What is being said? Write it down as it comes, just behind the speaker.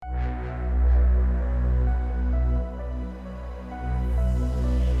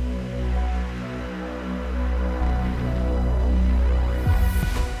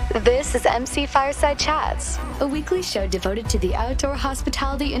This is MC Fireside Chats, a weekly show devoted to the outdoor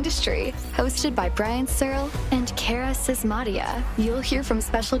hospitality industry, hosted by Brian Searle and Kara Sismadia. You'll hear from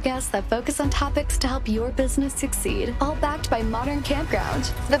special guests that focus on topics to help your business succeed, all backed by Modern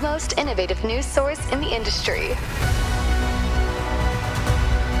Campground, the most innovative news source in the industry.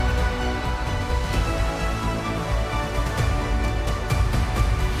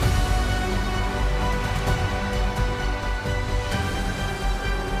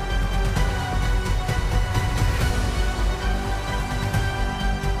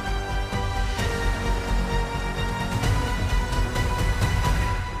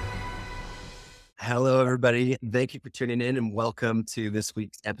 Hello, everybody. Thank you for tuning in and welcome to this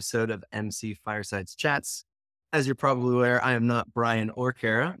week's episode of MC Firesides Chats. As you're probably aware, I am not Brian or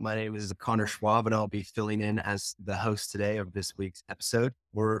Kara. My name is Connor Schwab, and I'll be filling in as the host today of this week's episode.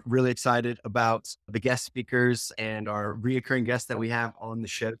 We're really excited about the guest speakers and our reoccurring guests that we have on the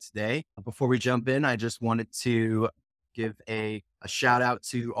show today. Before we jump in, I just wanted to give a shout out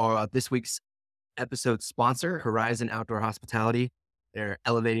to our this week's episode sponsor, Horizon Outdoor Hospitality. They're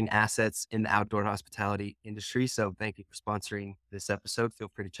elevating assets in the outdoor hospitality industry. So thank you for sponsoring this episode. Feel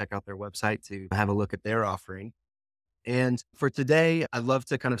free to check out their website to have a look at their offering. And for today, I'd love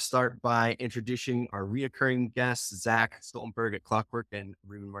to kind of start by introducing our reoccurring guests, Zach Stoltenberg at Clockwork and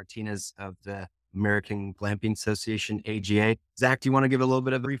Ruben Martinez of the American Glamping Association, AGA. Zach, do you want to give a little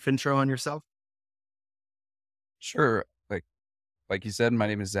bit of a brief intro on yourself? Sure. Like you said, my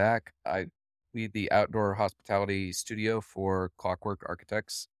name is Zach. I lead the outdoor hospitality studio for Clockwork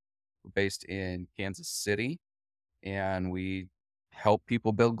Architects. We're based in Kansas City, and we help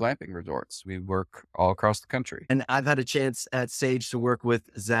people build glamping resorts. We work all across the country. And I've had a chance at Sage to work with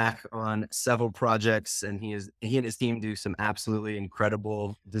Zach on several projects, and he and his team do some absolutely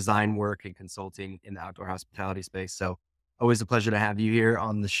incredible design work and consulting in the outdoor hospitality space. So always a pleasure to have you here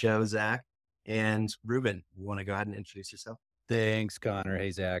on the show, Zach. And Ruben, you want to go ahead and introduce yourself? Thanks, Connor.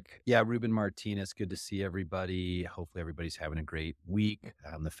 Hey, Zach. Yeah, Ruben Martinez. Good to see everybody. Hopefully everybody's having a great week.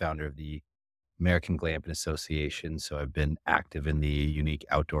 I'm the founder of the American Glamping Association. So I've been active in the unique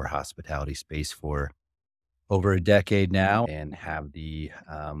outdoor hospitality space for over a decade now and have the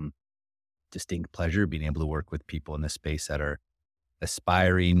distinct pleasure of being able to work with people in this space that are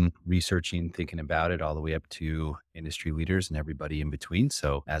aspiring, researching, thinking about it, all the way up to industry leaders and everybody in between.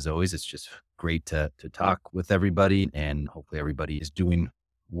 So as always, it's just great to talk with everybody, and hopefully everybody is doing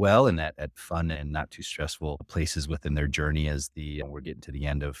well and at fun and not too stressful places within their journey as we're getting to the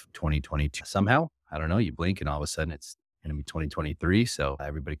end of 2022. Somehow, I don't know, you blink and all of a sudden it's going to be 2023. So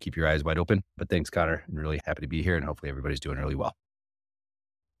everybody keep your eyes wide open. But thanks, Connor. I'm really happy to be here, and hopefully everybody's doing really well.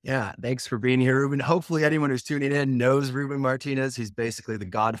 Yeah, thanks for being here, Ruben. Hopefully anyone who's tuning in knows Ruben Martinez. He's basically the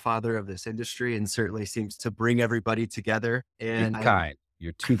godfather of this industry and certainly seems to bring everybody together. And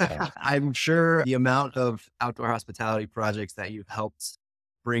You're too kind. I'm sure the amount of outdoor hospitality projects that you've helped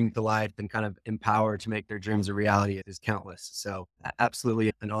bring to life and kind of empower to make their dreams a reality is countless. So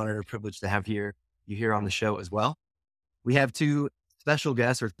absolutely an honor and privilege to have you here on the show as well. We have three special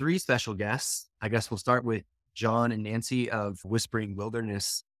guests. I guess we'll start with John and Nancy of Whispering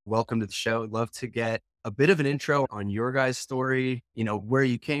Wilderness. Welcome to the show. I'd love to get a bit of an intro on your guys' story, where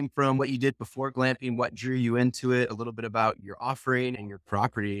you came from, what you did before glamping, what drew you into it, a little bit about your offering and your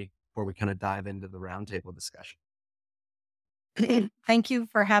property before we kind of dive into the roundtable discussion. Thank you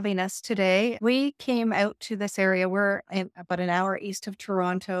for having us today. We came out to this area. We're about an hour east of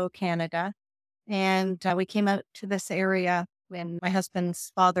Toronto, Canada. And we came out to this area when my husband's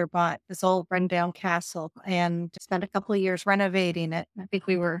father bought this old rundown castle and spent a couple of years renovating it. I think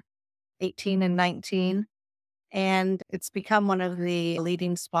we were 18 and 19. And it's become one of the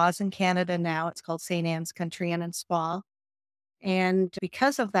leading spas in Canada now. It's called St. Anne's Country Inn and Spa. And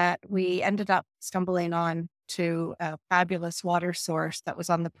because of that, we ended up stumbling on to a fabulous water source that was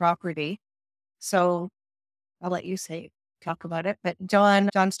on the property. So I'll let you talk about it. But John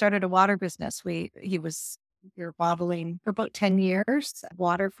started a water business. We were bottling for about 10 years,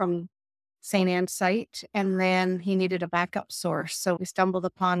 water from St. Anne's site. And then he needed a backup source. So we stumbled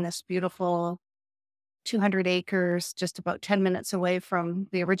upon this beautiful 200 acres, just about 10 minutes away from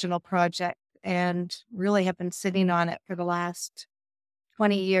the original project, and really have been sitting on it for the last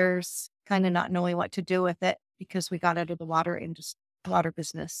 20 years, kind of not knowing what to do with it because we got out of the water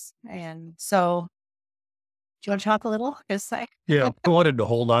business. And so, do you want to talk a little? Yeah, I wanted to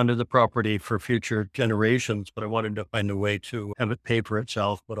hold on to the property for future generations, but I wanted to find a way to have it pay for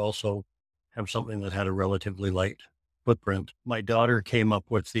itself, but also have something that had a relatively light footprint. My daughter came up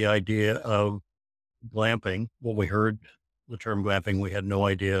with the idea of glamping. When we heard the term glamping, we had no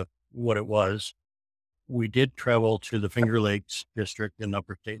idea what it was. we did travel to the Finger Lakes district in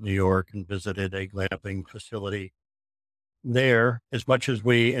upstate New York and visited a glamping facility there. As much as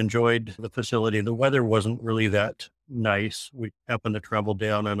we enjoyed the facility, the weather wasn't really that nice. We happened to travel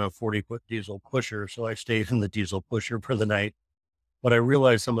down in a 40-foot diesel pusher, so I stayed in the diesel pusher for the night. But I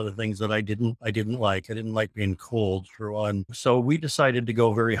realized some of the things that I didn't like. I didn't like being cold for one. So we decided to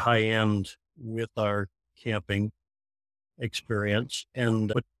go very high end with our camping experience and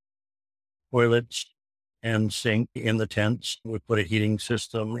put toilets and sink in the tents. We put a heating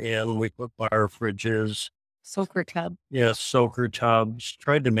system in. We put bar fridges. Soaker tub. Yes, soaker tubs.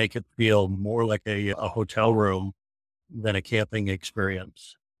 Tried to make it feel more like a hotel room than a camping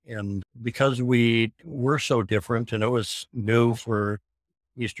experience. And because we were so different and it was new for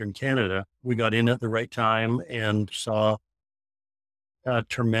Eastern Canada, we got in at the right time and saw a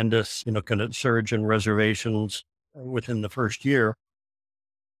tremendous, kind of surge in reservations within the first year.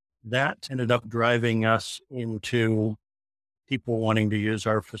 That ended up driving us into people wanting to use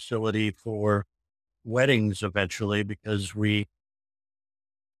our facility for weddings eventually because we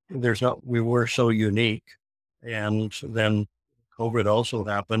were so unique. And then COVID also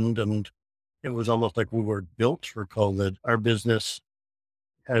happened, and it was almost like we were built for COVID. Our business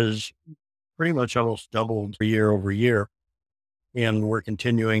has pretty much almost doubled year over year, and we're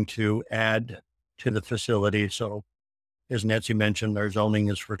continuing to add to the facility. So as Nancy mentioned, our zoning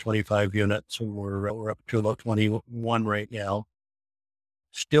is for 25 units, and we're up to about 21 right now.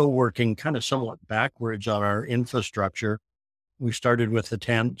 Still working kind of somewhat backwards on our infrastructure. We started with the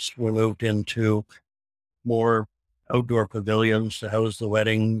tents. We moved into more outdoor pavilions to house the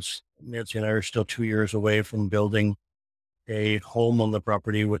weddings. Nancy and I are still 2 years away from building a home on the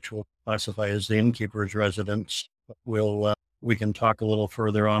property, which we'll classify as the innkeeper's residence. We can talk a little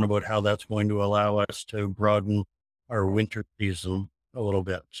further on about how that's going to allow us to broaden our winter season a little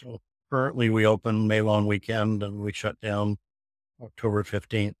bit. So currently we open May long weekend and we shut down October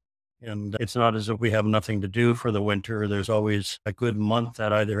 15th. And it's not as if we have nothing to do for the winter. There's always a good month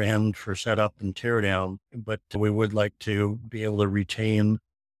at either end for setup and tear down, but we would like to be able to retain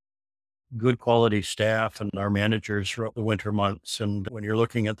good quality staff and our managers throughout the winter months. And when you're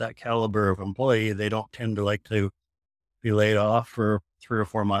looking at that caliber of employee, they don't tend to like to be laid off for 3 or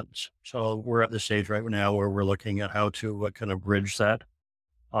 4 months. So we're at the stage right now where we're looking at how to kind of bridge that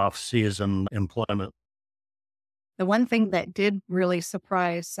off-season employment. The one thing that did really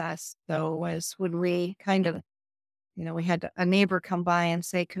surprise us, though, was when we kind of, we had a neighbor come by and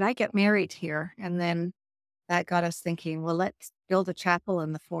say, "Could I get married here?" And then that got us thinking, well, let's build a chapel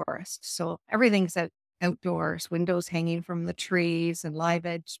in the forest. So everything's outdoors, windows hanging from the trees and live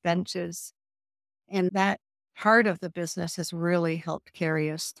edge benches. And that part of the business has really helped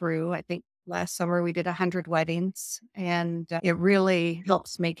carry us through. I think last summer we did 100 weddings, and it really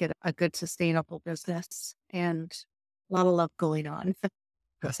helps make it a good, sustainable business and a lot of love going on.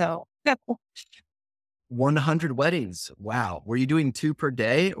 So 100 weddings. Wow. Were you doing 2 per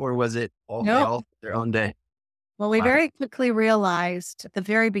day, or was it all, Nope. all their own day? Well, we Wow. very quickly realized at the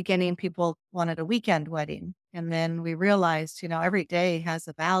very beginning, people wanted a weekend wedding. And then we realized, every day has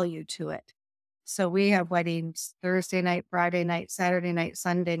a value to it. So we have weddings Thursday night, Friday night, Saturday night,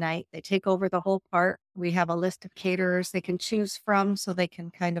 Sunday night. They take over the whole part. We have a list of caterers they can choose from so they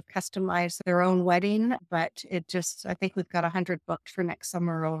can kind of customize their own wedding. But I think we've got 100 booked for next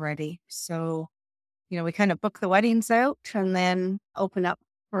summer already. So, we kind of book the weddings out and then open up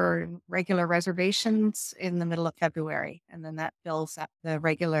for regular reservations in the middle of February. And then that fills up the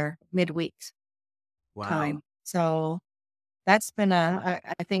regular midweek Wow. time. So that's been I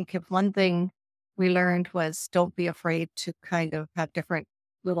think if one thing we learned was don't be afraid to kind of have different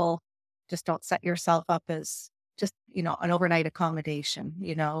just don't set yourself up as just, an overnight accommodation.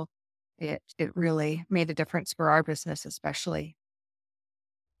 It really made a difference for our business, especially.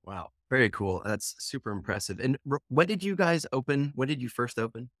 Wow. Very cool. That's super impressive. And when did you guys open? When did you first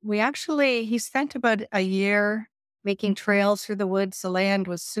open? He spent about a year making trails through the woods. The land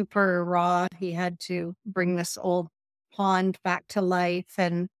was super raw. He had to bring this old pond back to life.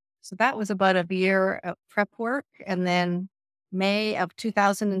 And so that was about a year of prep work. And then May of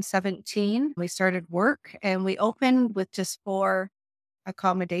 2017, we started work and we opened with just 4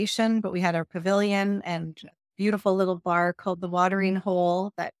 accommodation, but we had our pavilion and beautiful little bar called the Watering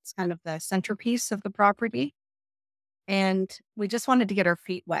Hole. That's kind of the centerpiece of the property. And we just wanted to get our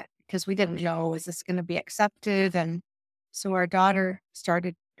feet wet because we didn't know, is this going to be accepted? And so our daughter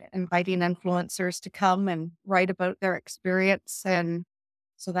started inviting influencers to come and write about their experience. And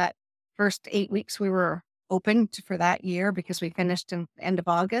so that first 8 weeks we were open for that year because we finished in the end of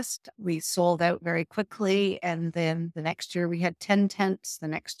August. We sold out very quickly. And then the next year we had 10 tents. The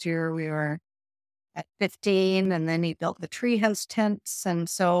next year we were at 15, and then he built the treehouse tents. And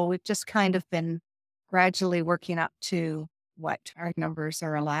so we've just kind of been gradually working up to what our numbers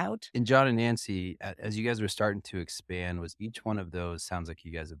are allowed. And John and Nancy, as you guys were starting to expand, was each one of those, sounds like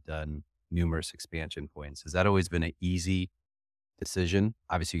you guys have done numerous expansion points. Has that always been an easy decision?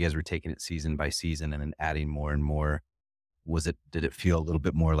 Obviously, you guys were taking it season by season and then adding more and more. Did it feel a little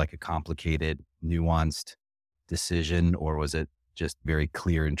bit more like a complicated, nuanced decision, or was it just very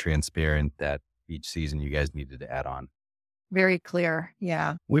clear and transparent that each season you guys needed to add on? Very clear.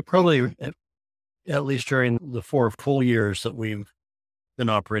 Yeah. We probably, at least during the 4 full years that we've been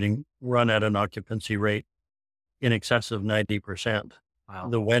operating, run at an occupancy rate in excess of 90%. Wow.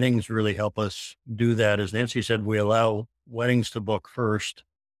 The weddings really help us do that. As Nancy said, we allow weddings to book first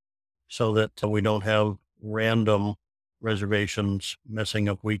so that we don't have random reservations messing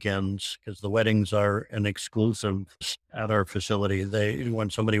up weekends, because the weddings are an exclusive at our facility. When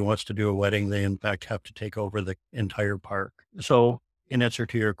somebody wants to do a wedding, they in fact have to take over the entire park. So in answer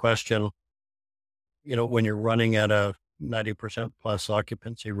to your question, when you're running at a 90% plus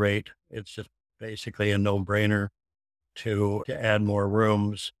occupancy rate, it's just basically a no-brainer to add more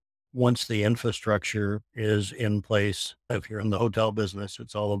rooms. Once the infrastructure is in place, if you're in the hotel business,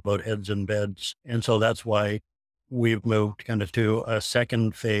 it's all about heads and beds. And so that's why we've moved kind of to a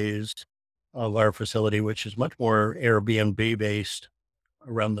second phase of our facility, which is much more Airbnb based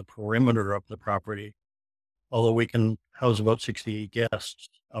around the perimeter of the property. Although we can house about 60 guests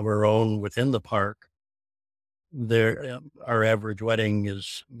of our own within the park, our average wedding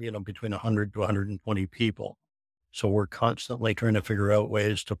is, between 100 to 120 people. So we're constantly trying to figure out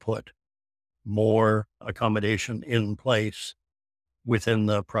ways to put more accommodation in place within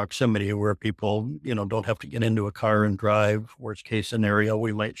the proximity where people, don't have to get into a car and drive. Worst case scenario,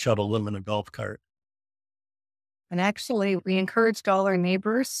 we might shuttle them in a golf cart. And actually, we encouraged all our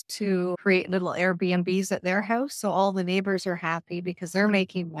neighbors to create little Airbnbs at their house. So all the neighbors are happy because they're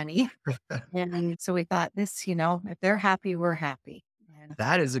making money. And so we thought this, if they're happy, we're happy.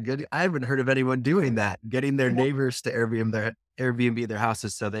 That is I haven't heard of anyone doing that, getting their neighbors to Airbnb their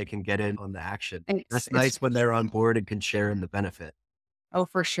houses so they can get in on the action. That's nice when they're on board and can share in the benefit. Oh,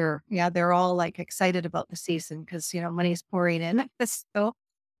 for sure. Yeah. They're all excited about the season because, money's pouring in. So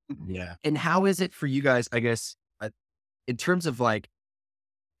yeah. And how is it for you guys, I guess, in terms of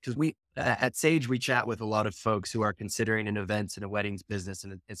because we at Sage, we chat with a lot of folks who are considering an events and a weddings business,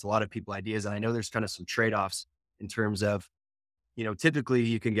 and it's a lot of people ideas. And I know there's kind of some trade-offs in terms of, typically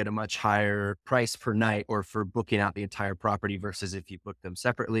you can get a much higher price per night or for booking out the entire property versus if you book them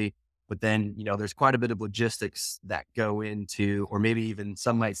separately. But then, there's quite a bit of logistics that go into, or maybe even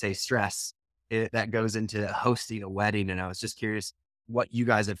some might say stress that goes into hosting a wedding. And I was just curious what you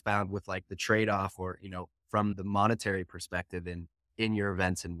guys have found with the trade-off or, from the monetary perspective in your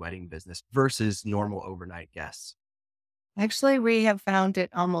events and wedding business versus normal overnight guests. Actually, we have found it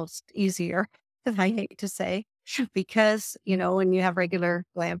almost easier, I hate to say, because, when you have regular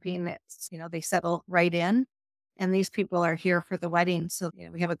glamping, it's, they settle right in. And these people are here for the wedding. So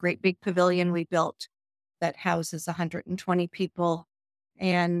we have a great big pavilion we built that houses 120 people.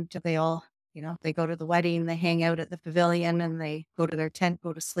 And they all, they go to the wedding, they hang out at the pavilion, and they go to their tent,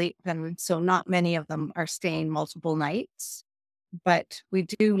 go to sleep. And so not many of them are staying multiple nights. But we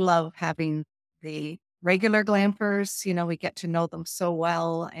do love having the regular glampers. We get to know them so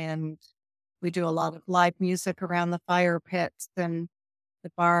well. And we do a lot of live music around the fire pits, and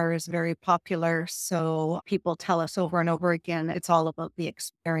the bar is very popular. So people tell us over and over again, it's all about the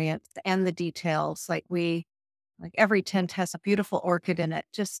experience and the details. Every tent has a beautiful orchid in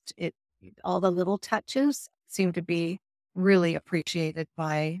it. All the little touches seem to be really appreciated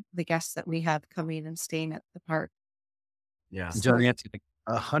by the guests that we have coming and staying at the park. Yeah. John,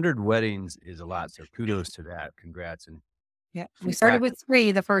 100 weddings is a lot. So kudos to that. Congrats. And yeah, we started with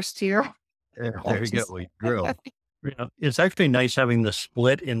 3 the first year. there you go. We grew. It's actually nice having the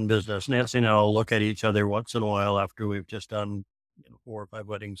split in business. Nancy and I will look at each other once in a while after we've just done 4 or 5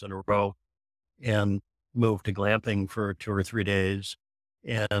 weddings in a row and move to glamping for 2 or 3 days.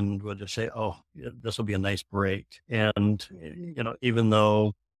 And we'll just say, oh, this will be a nice break. And, even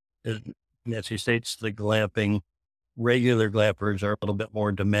though, as Nancy states, the regular glampers are a little bit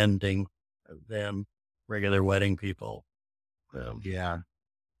more demanding than regular wedding people. Yeah.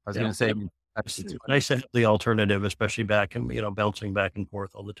 I was going to say, it's nice to have the alternative, especially bouncing back and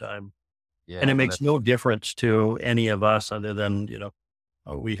forth all the time. Yeah. And it makes no difference to any of us other than,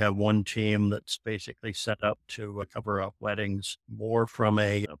 we have one team that's basically set up to cover up weddings more from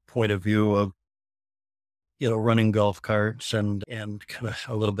a point of view of, running golf carts and kind of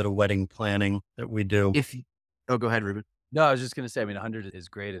a little bit of wedding planning that we do. Go ahead, Ruben. No, I was just going to say, 100 is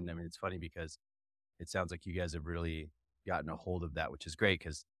great. And it's funny because it sounds like you guys have really gotten a hold of that, which is great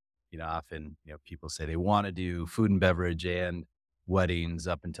because, often, people say they want to do food and beverage and weddings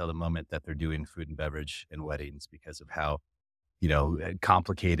up until the moment that they're doing food and beverage and weddings because of how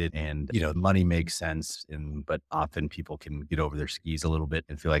complicated and, money makes sense. But often people can get over their skis a little bit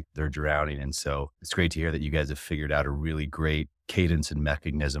and feel like they're drowning. And so it's great to hear that you guys have figured out a really great cadence and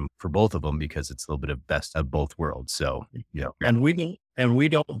mechanism for both of them because it's a little bit of best of both worlds. So, And we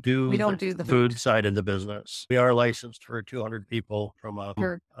don't do the food side of the business. We are licensed for 200 people from a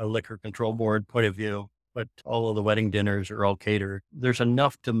liquor control board point of view, but all of the wedding dinners are all catered. There's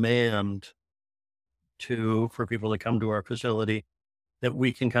enough demand for people to come to our facility that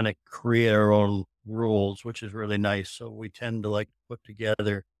we can kind of create our own rules, which is really nice. So we tend to put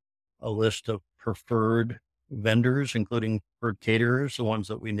together a list of preferred vendors, including preferred caterers, the ones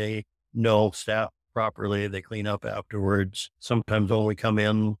that we know staff properly. They clean up afterwards. Sometimes when we come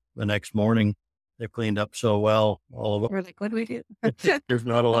in the next morning, they've cleaned up so well, all of it. We're like, what do we do? There's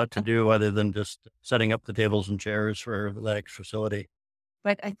not a lot to do other than just setting up the tables and chairs for the next facility.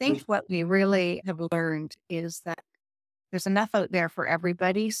 But I think what we really have learned is that there's enough out there for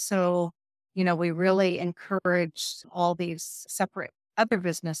everybody. So, we really encourage all these separate other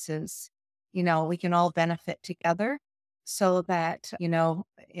businesses, we can all benefit together so that,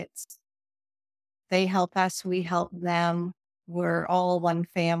 they help us, we help them. We're all one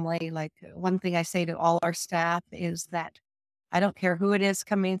family. Like one thing I say to all our staff is that I don't care who it is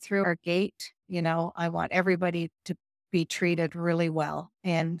coming through our gate, I want everybody to be treated really well.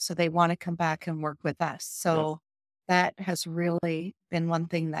 And so they want to come back and work with us. So that has really been one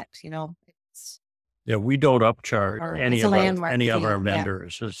thing that, it's. Yeah, we don't upcharge any of our Yeah.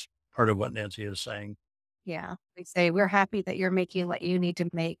 vendors is part of what Nancy is saying. Yeah. We say, we're happy that you're making what you need to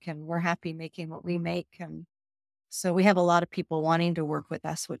make and we're happy making what we make. And so we have a lot of people wanting to work with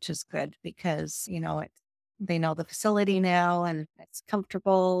us, which is good because, they know the facility now and it's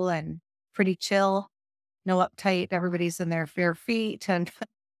comfortable and pretty chill. No uptight. Everybody's in their bare feet. And,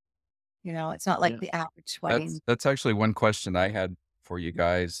 it's not like the average wedding. That's actually one question I had for you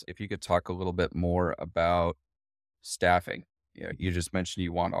guys. If you could talk a little bit more about staffing. You just mentioned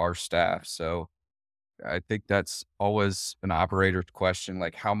you want our staff. So I think that's always an operator's question.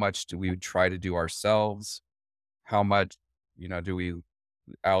 Like, how much do we try to do ourselves? How much, do we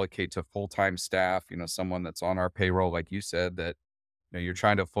allocate to full-time staff? Someone that's on our payroll, like you said, that you're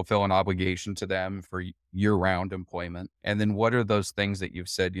trying to fulfill an obligation to them for year-round employment. And then what are those things that you've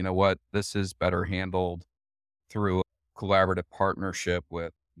said, this is better handled through collaborative partnership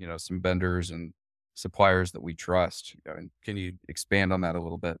with, some vendors and suppliers that we trust? Can you expand on that a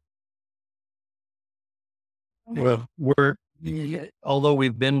little bit? Well, although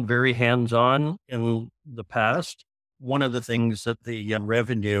we've been very hands-on in the past, one of the things that the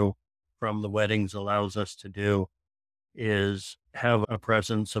revenue from the weddings allows us to do is have a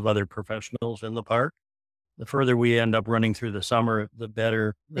presence of other professionals in the park. The further we end up running through the summer, the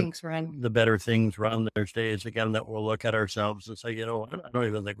better things run. The better things run. There's days again that we'll look at ourselves and say, I don't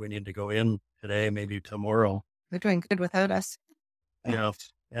even think we need to go in today, maybe tomorrow. They're doing good without us. Yeah.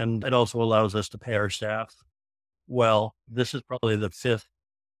 And it also allows us to pay our staff well. This is probably the fifth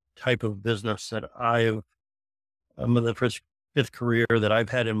type of business that I'm in the fifth career that I've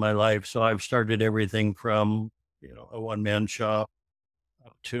had in my life. So I've started everything from, a one-man shop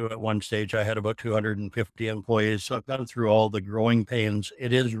up to at one stage I had about 250 employees. So I've gone through all the growing pains.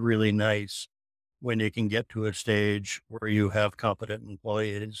 It is really nice when you can get to a stage where you have competent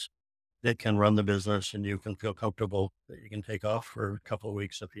employees that can run the business and you can feel comfortable that you can take off for a couple of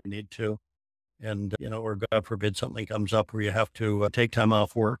weeks if you need to. And, or God forbid something comes up where you have to take time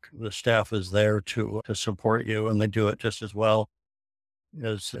off work. The staff is there to support you and they do it just as well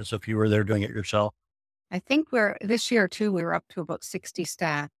as if you were there doing it yourself. I think this year too, we were up to about 60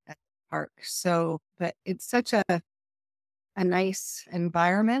 staff at the park. So, but it's such a nice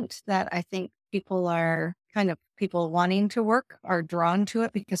environment that I think people wanting to work are drawn to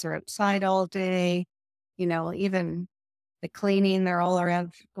it because they're outside all day, even the cleaning, they're all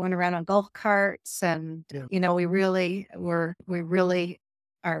around, going around on golf carts. And, we really,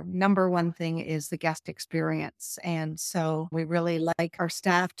 our number one thing is the guest experience. And so we really like our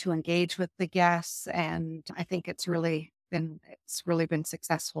staff to engage with the guests. And I think it's really been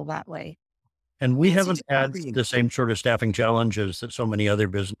successful that way. And we haven't had the same sort of staffing challenges that so many other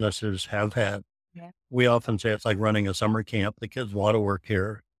businesses have had. Yeah. We often say it's like running a summer camp. The kids want to work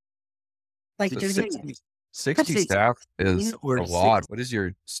here. Like 60 staff is a lot. What is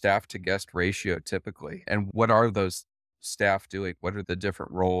your staff to guest ratio typically? And what are those staff doing? What are the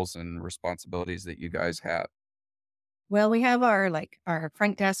different roles and responsibilities that you guys have? Well, we have our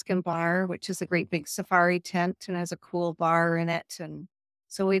front desk and bar, which is a great big safari tent and has a cool bar in it. And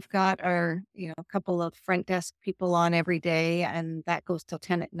so we've got a couple of front desk people on every day, and that goes till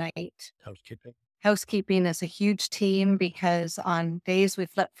 10 at night. Housekeeping. Housekeeping is a huge team because on days we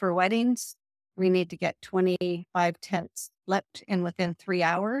flip for weddings, we need to get 25 tents flipped in within 3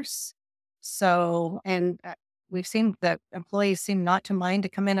 hours. So, and we've seen that employees seem not to mind to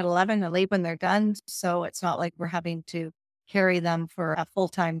come in at 11 and leave when they're done. So it's not like we're having to carry them for a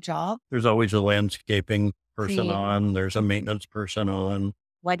full-time job. There's always a landscaping person Yeah. on. There's a maintenance person on.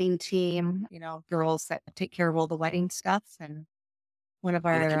 Wedding team, girls that take care of all the wedding stuff. And one of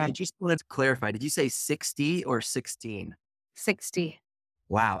And our I just wanted to clarify, did you say 60 or 16? 60.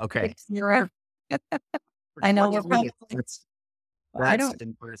 Wow. Okay. 60. For I know 20 we're probably, minutes, That's I that's don't,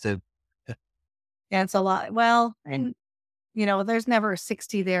 impressive. yeah, it's a lot. Well, and there's never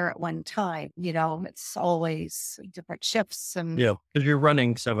 60 there at one time. It's always different shifts and Yeah, because you're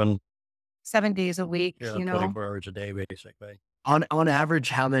running 7 days a week, 24 hours a day, basically. On average,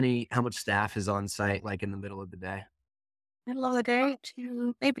 how much staff is on site, like in the middle of the day? middle of the day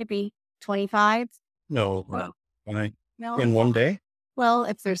to maybe 25. No, Wow. fine. No. In one day? Well,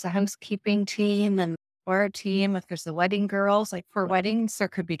 if there's a housekeeping team or a team, if there's the wedding girls, like for weddings, there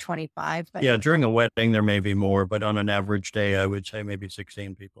could be 25, but Yeah, during a wedding, there may be more, but on an average day, I would say maybe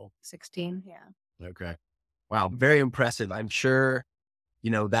 16 people. 16. Yeah. Okay. Wow. Very impressive. I'm sure,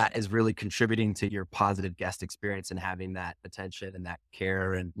 that is really contributing to your positive guest experience and having that attention and that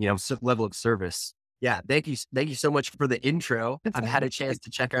care and, level of service. Yeah. Thank you. Thank you so much for the intro. I've had a chance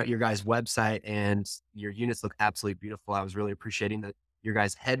to check out your guys' website and your units look absolutely beautiful. I was really appreciating that your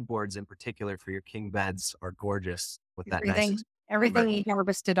guys' headboards in particular for your king beds are gorgeous with that nice. Everything we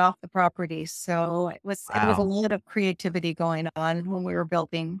harvested off the property. So it was a Wow. lot of creativity going on when we were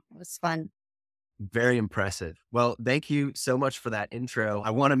building. It was fun. Very impressive. Well, thank you so much for that intro. I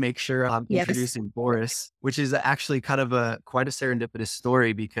want to make sure I'm Yes. introducing Boris, which is actually kind of quite a serendipitous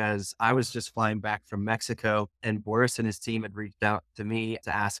story because I was just flying back from Mexico and Boris and his team had reached out to me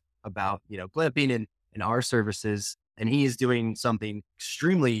to ask about, glamping and our services. And he is doing something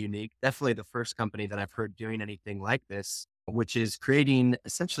extremely unique. Definitely the first company that I've heard doing anything like this, which is creating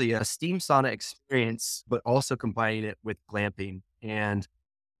essentially a steam sauna experience, but also combining it with glamping. And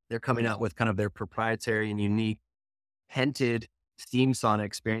they're coming out with kind of their proprietary and unique tented steam sauna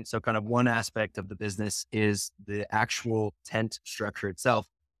experience. So kind of one aspect of the business is the actual tent structure itself.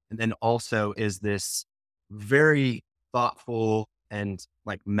 And then also is this very thoughtful and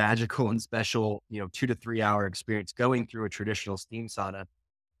like magical and special, 2 to 3 hour experience going through a traditional steam sauna.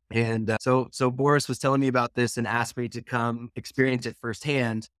 And so Boris was telling me about this and asked me to come experience it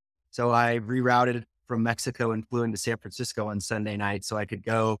firsthand. So I rerouted from Mexico and flew into San Francisco on Sunday night so I could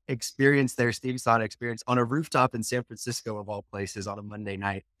go experience their steam sauna experience on a rooftop in San Francisco of all places on a Monday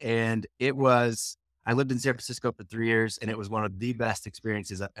night. And I lived in San Francisco for 3 years and it was one of the best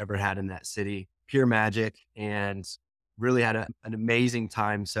experiences I've ever had in that city. Pure magic and really had an amazing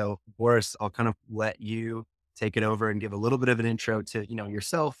time. So Boris, I'll kind of let you take it over and give a little bit of an intro to,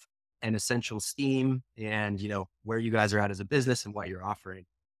 yourself and Essential Steam and, where you guys are at as a business and what you're offering.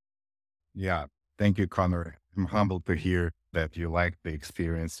 Yeah. Thank you, Connor. I'm humbled to hear that you like the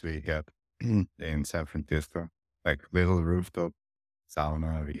experience we had in San Francisco, like little rooftop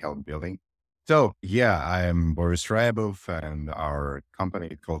sauna we helped building. So yeah, I am Boris Rybov and our company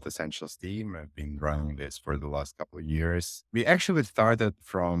is called Essential Steam. I've been running this for the last couple of years. We actually started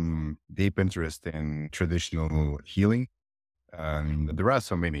from deep interest in traditional healing. And there are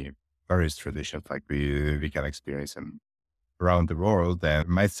so many various traditions like we can experience around the world. And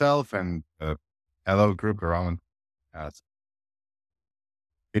myself and a little group around us,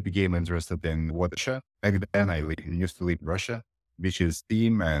 we became interested in Russia. Back then, I used to live in Russia, which is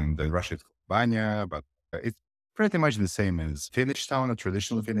steam, and in Russia it's called banya, but it's pretty much the same as Finnish sauna,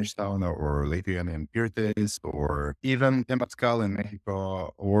 traditional Finnish sauna, or Lithuanian pirtis, or even temazcal in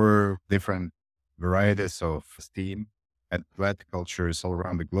Mexico, or different varieties of steam and wet cultures all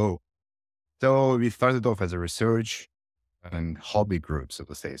around the globe. So we started off as a research and hobby group, so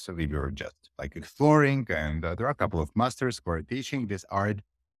to say. So we were just like exploring, and there are a couple of masters who are teaching this art.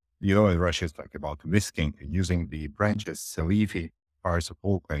 In Russia, it's like about whisking, using the branches, leafy parts of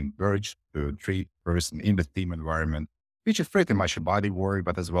oak and birch to treat person in the steam environment, which is pretty much a body work,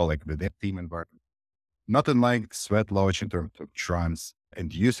 but as well like the steam environment. Not unlike sweat lodge in terms of trance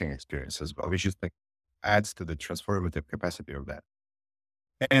and using experience as well, which is like adds to the transformative capacity of that.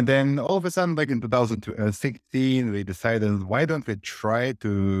 And then all of a sudden, like in 2016, we decided, why don't we try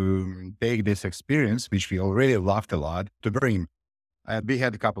to take this experience, which we already loved a lot, to Brim. We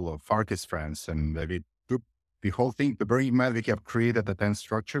had a couple of artist friends and we took the whole thing, the Burning Man, we have created a tent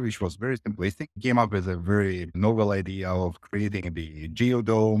structure, which was very simplistic. We came up with a very novel idea of creating the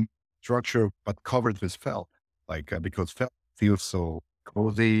geodome structure, but covered with felt, because felt feels so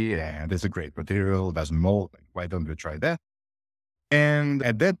cozy and it's a great material, doesn't mold. Like, why don't we try that? And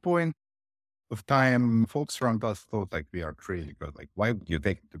at that point of time, folks around us thought like we are crazy because like, why would you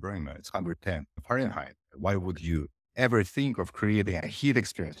take it to Burning Man? It's 110 Fahrenheit. Why would you ever think of creating a heat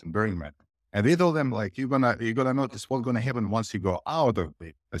experience in Burning Man? And we told them like, you're gonna notice what's gonna happen once you go out of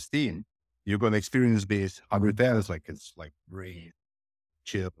the steam. You're gonna experience this 110. It's like really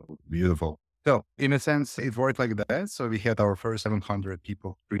chill, beautiful. So in a sense, it worked like that. So we had our first 700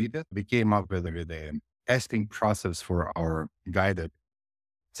 people treated. We came up with a testing process for our guided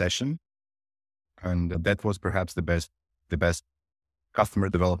session. And that was perhaps the best customer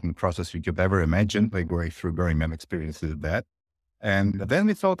development process you could ever imagine, like going through Burning Man experiences that. And then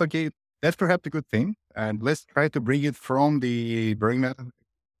we thought, okay, that's perhaps a good thing. And let's try to bring it from the Burning Man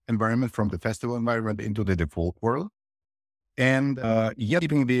environment, from the festival environment into the default world. And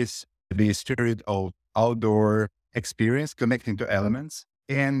keeping this spirit of outdoor experience, connecting to elements,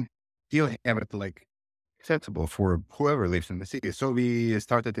 and still have it like accessible for whoever lives in the city. So we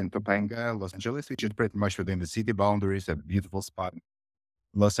started in Topanga, Los Angeles, which is pretty much within the city boundaries, a beautiful spot,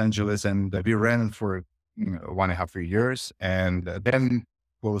 Los Angeles. And we ran it for 1.5 years and then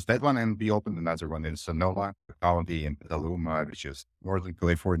closed that one. And we opened another one in Sonoma County in Petaluma, which is Northern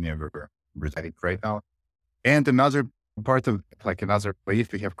California, where we're residing right now. And another part of another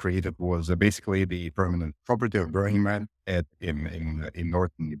place we have created was basically the permanent property of Burning Man in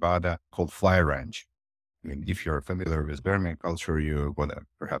northern Nevada called Fly Ranch. I mean, if you're familiar with Burning Man culture, you're gonna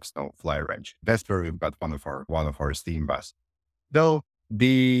perhaps know Fly Ranch. That's where we've got one of our steam bus. Though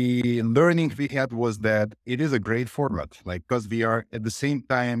the learning we had was that it is a great format, because we are at the same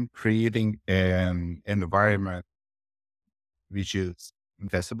time creating an environment which is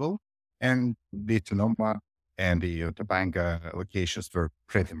accessible, and the Sonoma and the Topanga locations were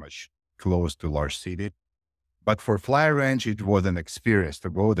pretty much close to large city. But for Fly Ranch, it was an experience to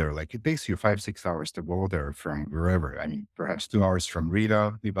go there. Like it takes you 5-6 hours to go there from wherever. I mean, perhaps 2 hours from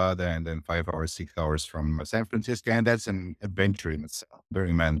Reno, Nevada, and then 5 hours, 6 hours from San Francisco. And that's an adventure in itself.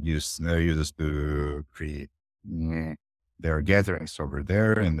 Burning Man uses to create their gatherings over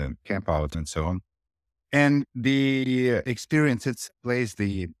there and then camp out and so on. And the experience, it plays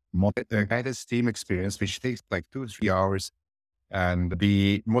the guided steam experience, which takes like 2-3 hours. And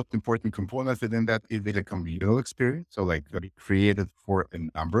the most important component within that is the communal experience. So like we created for a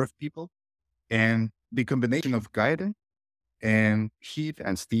number of people, and the combination of guidance and heat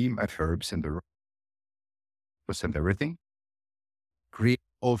and steam and herbs and the rocks and everything create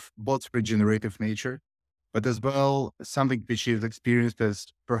of both regenerative nature, but as well something which is experienced as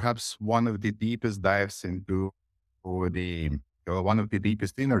perhaps one of the deepest dives into one of the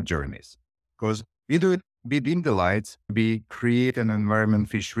deepest inner journeys. Because we do it, we dim the lights, we create an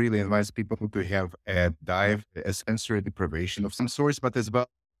environment which really invites people to have a dive, a sensory deprivation of some sorts, but as well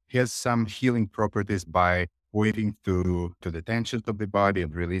has some healing properties by waiting to the tensions of the body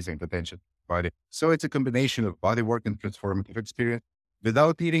and releasing the tension of the body. So it's a combination of body work and transformative experience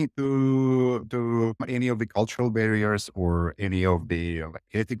without needing to any of the cultural barriers or any of the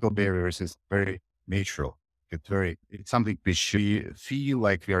ethical barriers. Is very natural. It's something we should feel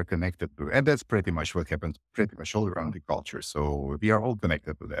like we are connected to. And that's pretty much what happens pretty much all around the culture. So we are all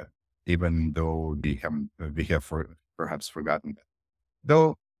connected to that, even though we have perhaps forgotten that.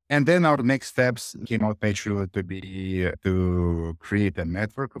 Though, and then our next steps came out naturally to create a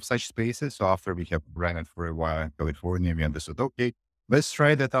network of such spaces. So after we have run it for a while in California, we understood, okay, let's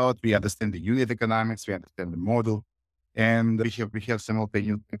try that out. We understand the unit economics, we understand the model, and we have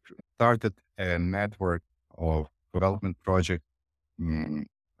simultaneously started a network of development project. We're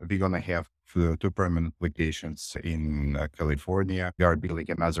going to have 2 permanent locations in California. We are building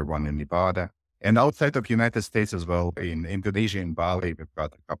another one in Nevada. And outside of United States as well, in Indonesia, in Bali, we've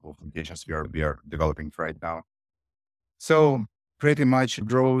got a couple of locations we are developing right now. So pretty much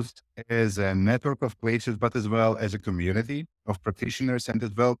grows as a network of places, but as well as a community of practitioners. And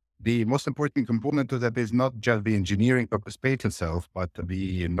as well, the most important component to that is not just the engineering of the space itself, but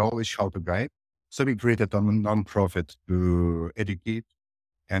the knowledge how to guide. So we created a nonprofit to educate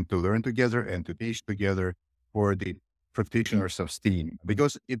and to learn together and to teach together for the practitioners of STEAM,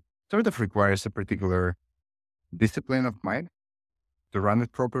 because it sort of requires a particular discipline of mind to run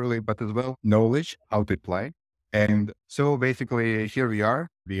it properly, but as well knowledge how to apply. And so basically here we are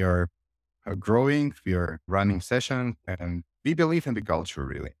growing, we are running sessions, and we believe in the culture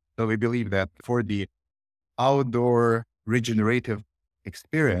really. So we believe that for the outdoor regenerative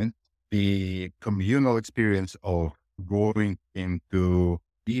experience, the communal experience of going into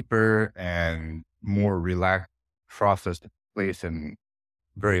deeper and more relaxed process plays a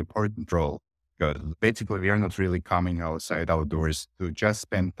very important role, because basically we are not really coming outside outdoors to just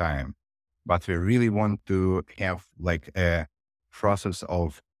spend time, but we really want to have like a process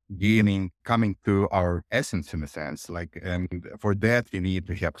of coming to our essence in a sense. Like, and for that, we need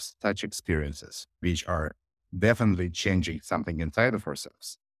to have such experiences, which are definitely changing something inside of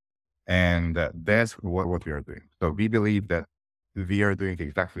ourselves. And that's what we are doing. So we believe that we are doing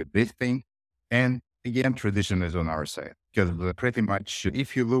exactly this thing. And again, tradition is on our side, because pretty much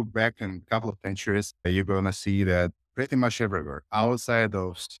if you look back in a couple of centuries, you're going to see that pretty much everywhere outside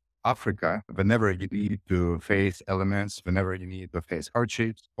of Africa, whenever you need to face elements, whenever you need to face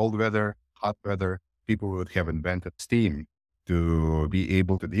hardships, cold weather, hot weather, people would have invented steam to be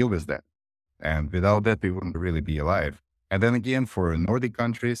able to deal with that. And without that, we wouldn't really be alive. And then again, for Nordic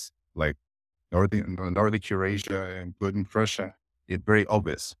countries like Nordic Eurasia, including Russia, it's very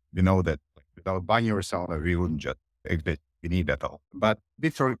obvious. We know that without buying or sauna, we wouldn't just exist. We need that all. But we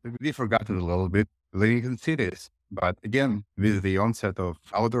forgot it a little bit living in cities. But again, with the onset of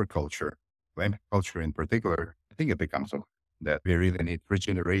outdoor culture, climate culture in particular, I think it becomes so that we really need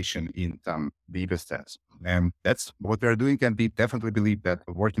regeneration in some deepest sense. And that's what we're doing. And we definitely believe that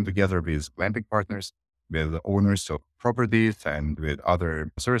working together with glamping partners, with owners of properties, and with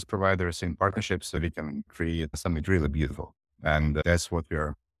other service providers in partnerships, so we can create something really beautiful. And that's what we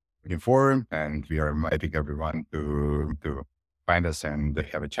are looking for. And we are inviting everyone to find us and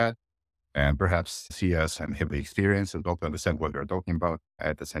have a chat, and perhaps see us and have the experience and to understand what we're talking about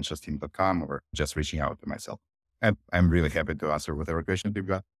at essentialsteam.com, or just reaching out to myself. And I'm really happy to answer whatever questions you've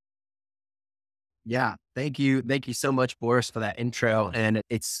got. Yeah. Thank you. Thank you so much, Boris, for that intro. And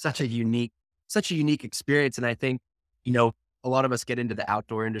it's such a unique experience. And I think, a lot of us get into the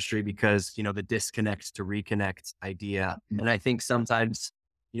outdoor industry because, the disconnect to reconnect idea. And I think sometimes,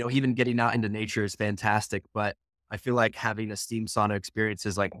 even getting out into nature is fantastic, but I feel like having a steam sauna experience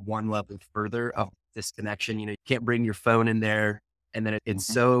is like one level further of disconnection. You can't bring your phone in there, and then it's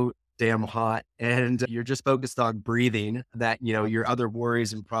so damn hot, and you're just focused on breathing that, your other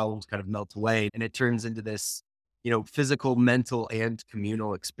worries and problems kind of melt away. And it turns into this, physical, mental, and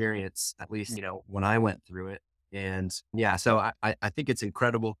communal experience, at least, when I went through it. And yeah, so I think it's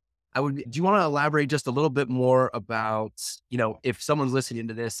incredible. Do you want to elaborate just a little bit more about, if someone's listening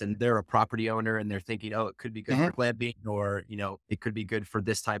to this and they're a property owner and they're thinking, oh, it could be good for glamping, or, it could be good for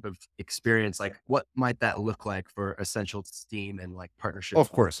this type of experience. Like, what might that look like for Essential Steam and like partnerships?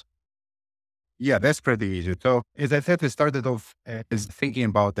 Of course. Yeah, that's pretty easy. So as I said, we started off as thinking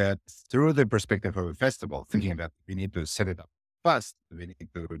about that through the perspective of a festival, thinking that we need to set it up fast, we need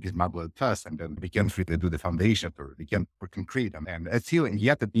to dismantle it fast, and then we can really do the foundation, or we can put concrete and a ceiling,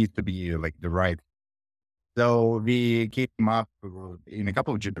 yet it needs to be like the right. So we came up in a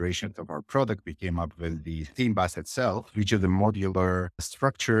couple of generations of our product, we came up with the steam bus itself, which is a modular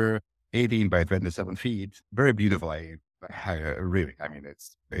structure, 18 by 27 feet, very beautiful. Really, I mean,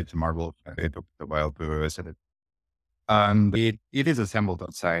 it's a marvel. It took a while to set it. And it is assembled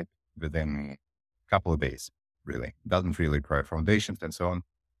on site within a couple of days, really. Doesn't really require foundations and so on.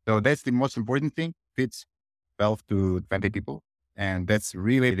 So that's the most important thing. Fits 12 to 20 people. And that's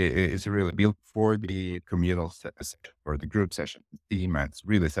really, it's really built for the communal session, for the group session. Team, and it's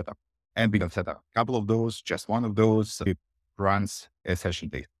really set up. And we can set up a couple of those, just one of those. It runs a session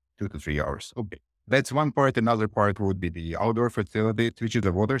day, 2 to 3 hours. Okay. That's one part. Another part would be the outdoor facility, which is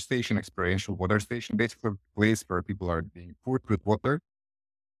a water station, experiential water station, basically a place where people are being poured with water.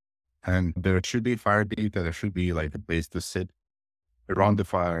 And there should be fire pit, there should be like a place to sit around the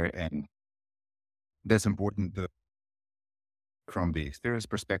fire. And that's important from the experience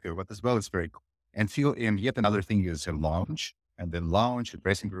perspective, but as well, it's very cool. And yet another thing is a lounge, and then lounge and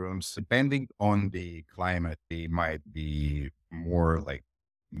dressing rooms, depending on the climate, they might be more like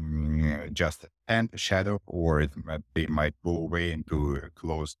just a tent, a shadow, or they might go away into a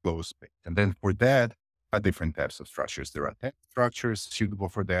closed space. And then for that, different types of structures. There are tent structures suitable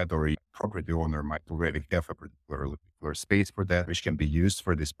for that, or a property owner might already have a particular space for that, which can be used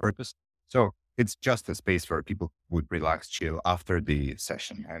for this purpose. So it's just a space where people would relax, chill after the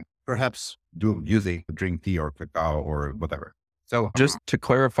session, and perhaps do music, drink tea or cacao or whatever. So just to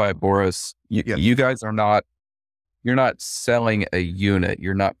clarify, Boris, you guys are not, you're not selling a unit.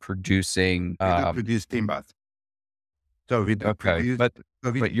 You're not producing. We don't produce steam baths. So we don't produce, but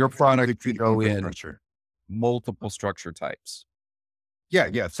your product could go in multiple structure types.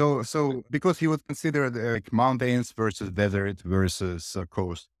 Yeah. So because you would consider like mountains versus desert versus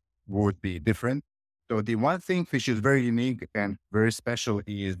coast would be different. So the one thing which is very unique and very special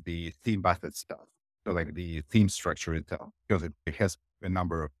is the theme path itself. So like the theme structure itself, because it has a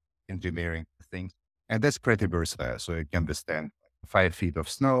number of engineering things, and that's pretty versatile. So it can withstand 5 feet of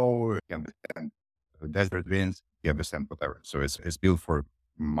snow, it can withstand desert winds, it can withstand whatever. So it's built for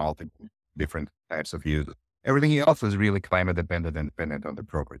multiple different types of use. Everything else is really climate dependent and dependent on the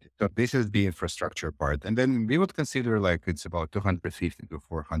property. So this is the infrastructure part. And then we would consider like it's about 250 to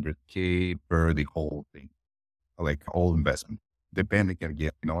 400K per the whole thing, like all investment, depending again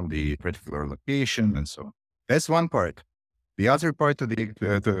on the particular location and so on. That's one part. The other part of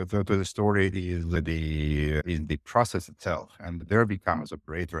the story is the process itself. And there we come as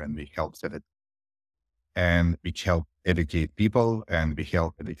operator and we help set it, and we help educate people, and we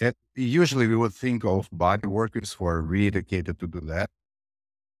help educate. Usually we would think of body workers who are re-educated to do that.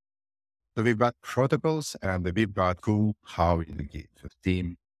 So we've got protocols and we've got cool how we educate. So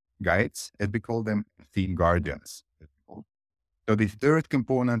theme guides, as we call them, theme guardians. So the third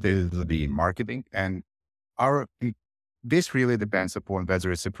component is the marketing, and this really depends upon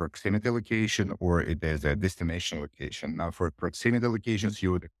whether it's a proximity location or it is a destination location. Now, for proximity locations,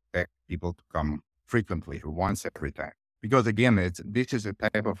 you would expect people to come frequently, once every time. Because again, this is a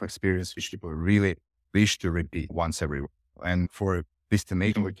type of experience which people really wish to repeat once every week. And for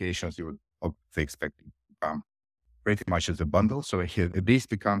destination locations, you would obviously expect to come pretty much as a bundle. So here, this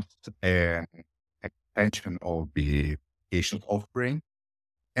becomes an extension of the vacation offering,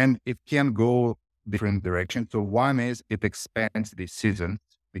 and it can go different directions. So one is it expands the season,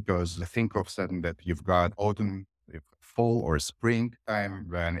 because think of something that you've got autumn, fall or spring time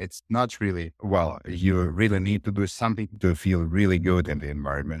when it's not really, you really need to do something to feel really good in the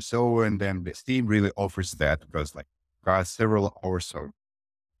environment. So, and then the steam really offers that, because like got several hours of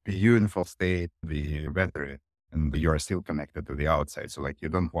beautiful state, the weather, and you are still connected to the outside. So like you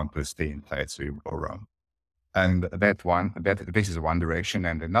don't want to stay inside, so you go around. And this is one direction.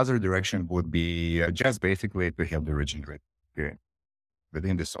 And another direction would be just basically to have the regenerate experience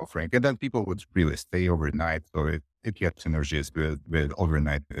within this offering. And then people would really stay overnight. So it gets synergies with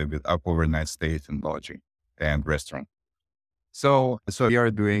overnight stays and lodging and restaurant. So we are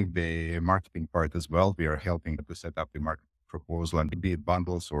doing the marketing part as well. We are helping to set up the market proposal, and be it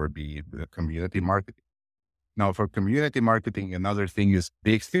bundles or be it the community marketing. Now, for community marketing, another thing is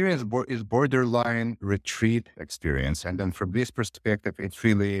the experience is borderline retreat experience. And then from this perspective, it's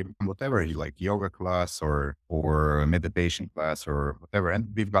really whatever you like, yoga class or meditation class or whatever. And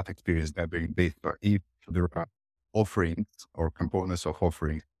we've got experience that doing this. If there are offerings or components of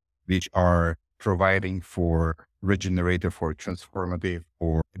offerings which are providing for regenerative or transformative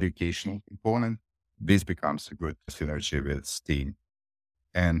or educational component, this becomes a good synergy with STEAM.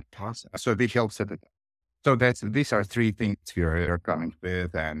 And so we help set it up. So these are three things we are coming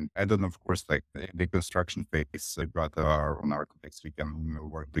with. And I don't know, of course, like the construction phase, we've got our own architects. We can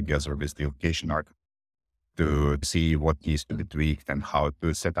work together with the location architect to see what needs to be tweaked and how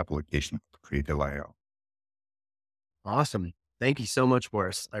to set up location to create a layout. Awesome. Thank you so much,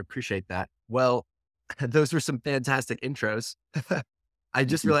 Boris. I appreciate that. Well, those were some fantastic intros. I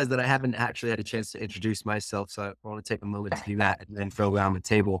just realized that I haven't actually had a chance to introduce myself, so I want to take a moment to do that and then throw down the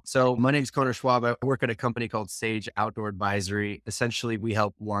table. So my name is Connor Schwab. I work at a company called Sage Outdoor Advisory. Essentially, we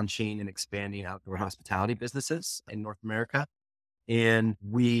help launching and expanding outdoor hospitality businesses in North America. And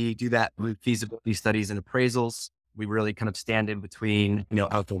we do that with feasibility studies and appraisals. We really kind of stand in between,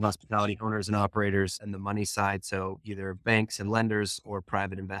 outdoor hospitality owners and operators and the money side. So either banks and lenders or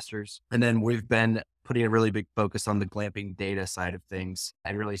private investors. And then we've been putting a really big focus on the glamping data side of things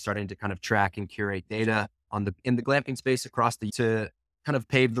and really starting to kind of track and curate data in the glamping space to kind of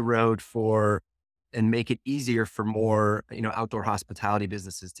pave the road for and make it easier for more, outdoor hospitality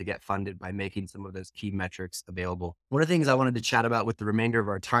businesses to get funded by making some of those key metrics available. One of the things I wanted to chat about with the remainder of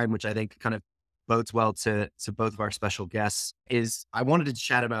our time, which I think kind of bodes well to both of our special guests, is I wanted to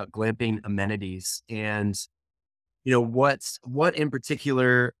chat about glamping amenities and, what in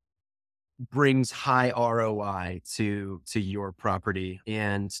particular brings high ROI to your property,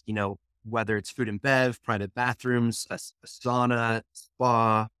 and, whether it's food and bev, private bathrooms, a sauna,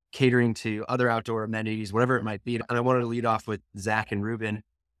 spa, catering to other outdoor amenities, whatever it might be. And I wanted to lead off with Zach and Ruben,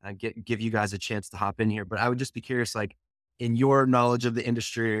 give you guys a chance to hop in here, but I would just be curious, like, in your knowledge of the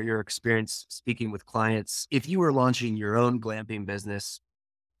industry or your experience speaking with clients, if you were launching your own glamping business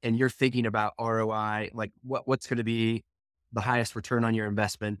and you're thinking about ROI, like what's going to be the highest return on your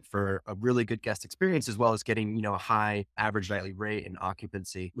investment for a really good guest experience, as well as getting, a high average nightly rate and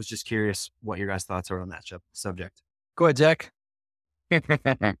occupancy. Was just curious what your guys' thoughts are on that subject. Go ahead, Jack.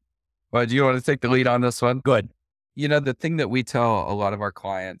 Well, do you want to take the lead on this one? Good. The thing that we tell a lot of our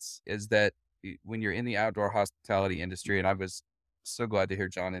clients is that when you're in the outdoor hospitality industry, and I was so glad to hear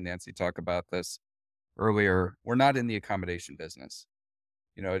John and Nancy talk about this earlier, we're not in the accommodation business.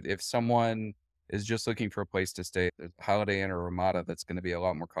 If someone is just looking for a place to stay, there's Holiday Inn or Ramada that's going to be a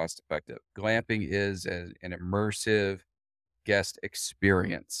lot more cost effective. Glamping is an immersive guest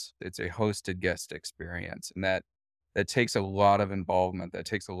experience. It's a hosted guest experience. And that takes a lot of involvement. That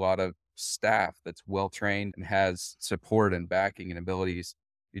takes a lot of staff that's well trained and has support and backing and abilities.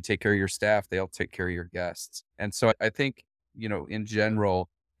 You take care of your staff, they'll take care of your guests. And so I think, in general,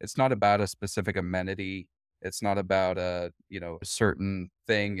 it's not about a specific amenity. It's not about a certain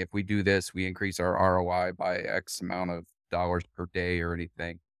thing. If we do this, we increase our ROI by X amount of dollars per day or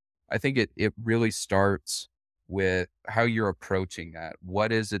anything. I think it really starts with how you're approaching that.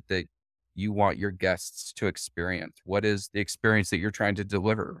 What is it that you want your guests to experience? What is the experience that you're trying to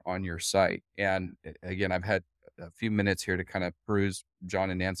deliver on your site? And again, I've had a few minutes here to kind of peruse John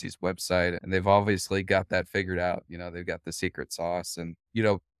and Nancy's website, and they've obviously got that figured out. They've got the secret sauce, and,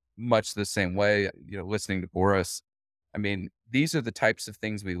 much the same way, listening to Boris, I mean, these are the types of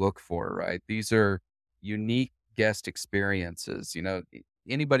things we look for, right? These are unique guest experiences.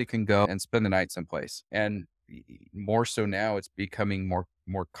 Anybody can go and spend the night someplace, and more so now, it's becoming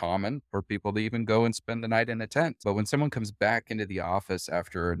more common for people to even go and spend the night in a tent. But when someone comes back into the office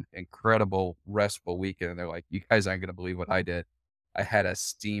after an incredible restful weekend, they're like, "You guys aren't going to believe what I did. I had a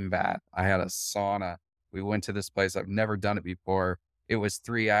steam bath. I had a sauna. We went to this place. I've never done it before. It was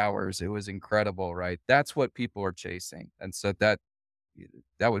 3 hours. It was incredible," right? That's what people are chasing. And so that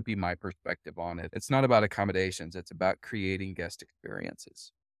would be my perspective on it. It's not about accommodations. It's about creating guest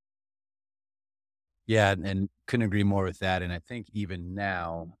experiences. Yeah, and couldn't agree more with that. And I think even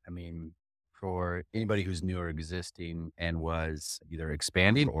now, I mean, for anybody who's new or existing and was either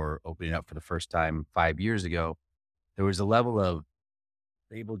expanding or opening up for the first time 5 years ago, there was a level of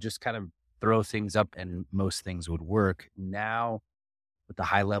able just kind of throw things up and most things would work. Now, with the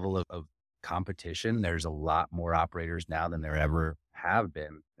high level of competition, there's a lot more operators now than there ever have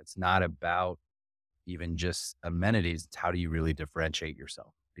been. It's not about even just amenities. It's how do you really differentiate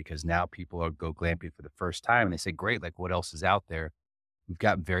yourself? Because now people are go glamping for the first time and they say, great, like what else is out there? We've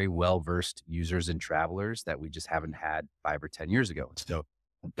got very well-versed users and travelers that we just haven't had 5 or 10 years ago. So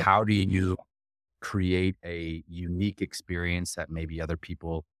how do you create a unique experience that maybe other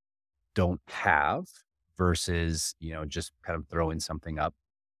people don't have versus, just kind of throwing something up?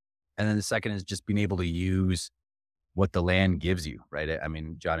 And then the second is just being able to use what the land gives you, right? I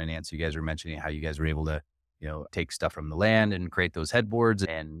mean, John and Nancy, you guys were mentioning how you guys were able to, take stuff from the land and create those headboards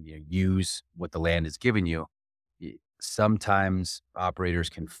and use what the land is giving you. Sometimes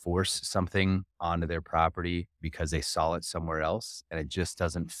operators can force something onto their property because they saw it somewhere else and it just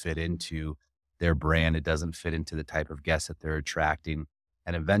doesn't fit into their brand. It doesn't fit into the type of guests that they're attracting.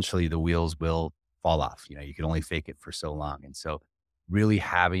 And eventually the wheels will fall off. You can only fake it for so long. And so really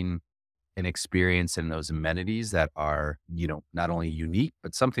having an experience in those amenities that are, not only unique,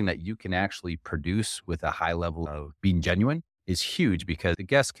 but something that you can actually produce with a high level of being genuine is huge, because the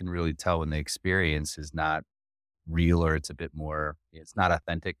guests can really tell when the experience is not real or it's a bit more, it's not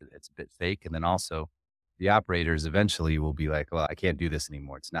authentic, it's a bit fake. And then also the operators eventually will be like, well, I can't do this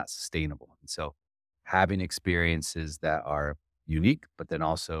anymore. It's not sustainable. And so having experiences that are unique, but then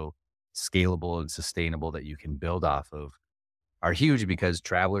also scalable and sustainable that you can build off of are huge, because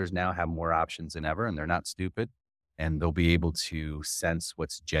travelers now have more options than ever and they're not stupid, and they'll be able to sense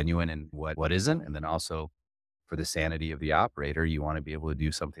what's genuine and what isn't. And then also for the sanity of the operator, you want to be able to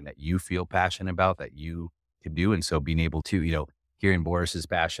do something that you feel passionate about, that you can do. And so being able to, hearing Boris's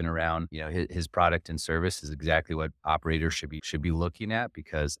passion around, his product and service is exactly what operators should be looking at,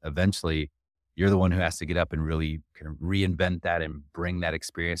 because eventually you're the one who has to get up and really kind of reinvent that and bring that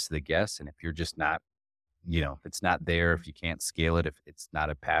experience to the guests. And if you're just not, if it's not there, if you can't scale it, if it's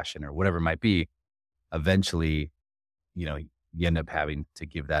not a passion or whatever it might be, eventually, you end up having to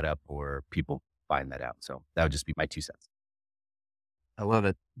give that up or people find that out. So that would just be my 2 cents. I love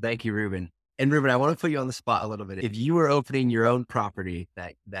it. Thank you, Ruben. And Ruben, I want to put you on the spot a little bit. If you were opening your own property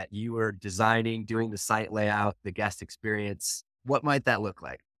that you were designing, doing the site layout, the guest experience, what might that look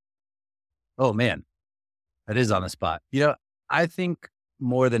like? Oh man, that is on the spot. I think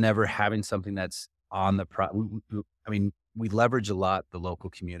more than ever having something that's on the we leverage a lot the local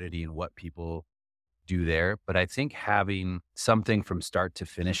community and what people do there, but I think having something from start to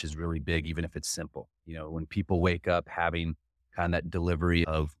finish is really big, even if it's simple. When people wake up, having kind of that delivery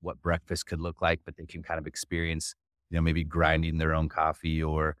of what breakfast could look like, but they can kind of experience, maybe grinding their own coffee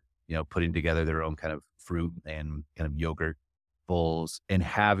or, putting together their own kind of fruit and kind of yogurt bowls, and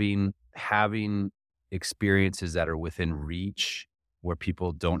having experiences that are within reach where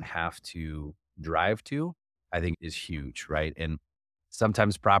people don't have to drive to, I think is huge, right? And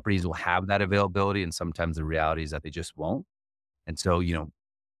sometimes properties will have that availability and sometimes the reality is that they just won't. And so,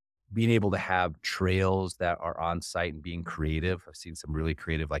 being able to have trails that are on site and being creative. I've seen some really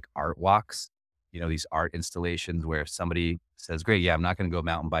creative like art walks, these art installations where somebody says, great, yeah, I'm not going to go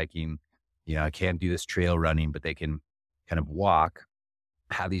mountain biking. I can't do this trail running, but they can kind of walk,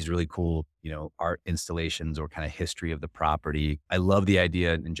 have these really cool, art installations or kind of history of the property. I love the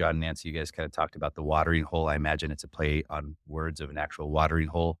idea. And John and Nancy, you guys kind of talked about the watering hole. I imagine it's a play on words of an actual watering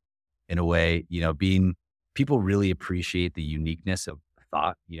hole in a way, people really appreciate the uniqueness of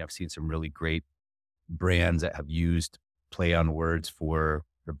thought. I've seen some really great brands that have used play on words for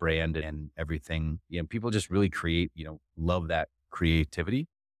the brand and everything. People just really create, love that creativity.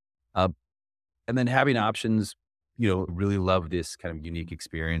 And then having options, really love this kind of unique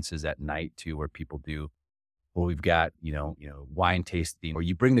experiences at night too, where people do, well, we've got, wine tasting, or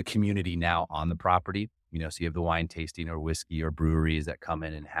you bring the community now on the property, so you have the wine tasting or whiskey or breweries that come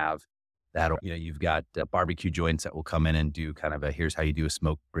in and have that, you've got barbecue joints that will come in and do kind of a, here's how you do a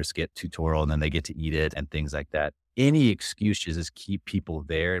smoked brisket tutorial, and then they get to eat it and things like that. Any excuse just keep people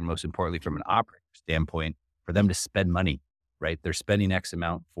there. And most importantly, from an operator standpoint, for them to spend money, right? They're spending X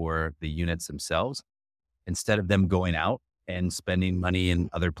amount for the units themselves. Instead of them going out and spending money in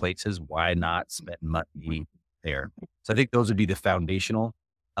other places, why not spend money there? So I think those would be the foundational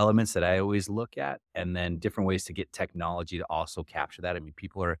elements that I always look at. And then different ways to get technology to also capture that. I mean,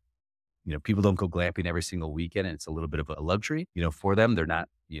 people don't go glamping every single weekend, and it's a little bit of a luxury, for them. They're not,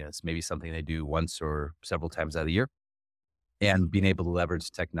 it's maybe something they do once or several times out of the year. And being able to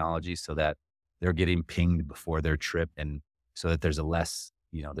leverage technology so that they're getting pinged before their trip, and so that there's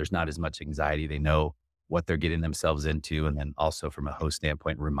there's not as much anxiety. They know what they're getting themselves into. And then also from a host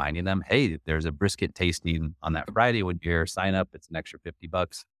standpoint, reminding them, hey, there's a brisket tasting on that Friday. When you're sign up, it's an extra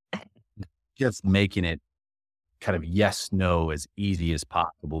 $50. Just making it kind of yes, no, as easy as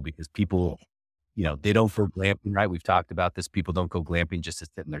possible, because people, they don't go glamping, right? We've talked about this. People don't go glamping just to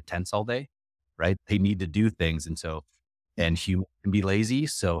sit in their tents all day, right? They need to do things. And humans can be lazy.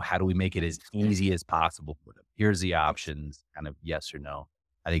 So how do we make it as easy as possible for them? Here's the options, kind of yes or no,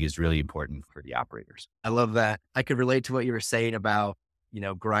 I think is really important for the operators. I love that. I could relate to what you were saying about,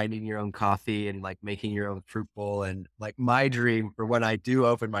 grinding your own coffee and like making your own fruit bowl. And like my dream for when I do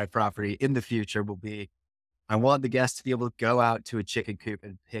open my property in the future will be, I want the guests to be able to go out to a chicken coop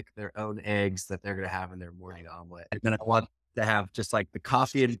and pick their own eggs that they're going to have in their morning omelet. And then I want to have just like the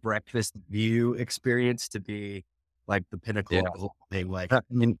coffee and breakfast view experience to be like the pinnacle of the whole thing. Like, I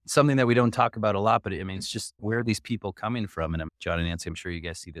mean, something that we don't talk about a lot, but it's just where are these people coming from? And John and Nancy, I'm sure you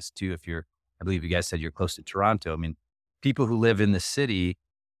guys see this too. I believe you guys said you're close to Toronto. I mean, people who live in the city,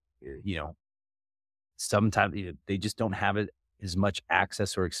 sometimes they just don't have it as much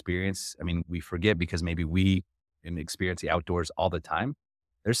access or experience. I mean, we forget because maybe we experience the outdoors all the time.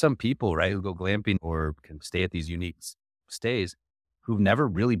 There's some people, right, who go glamping or can stay at these unique stays who've never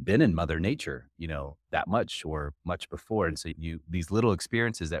really been in Mother Nature, that much or much before. And so these little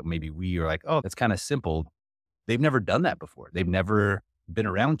experiences that maybe we are like, oh, that's kind of simple. They've never done that before. They've never been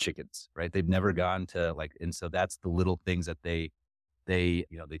around chickens, right? They've never gone to and so that's the little things that they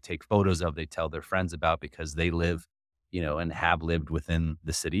take photos of, they tell their friends about because they live, and have lived within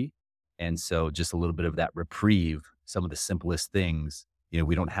the city. And so just a little bit of that reprieve, some of the simplest things,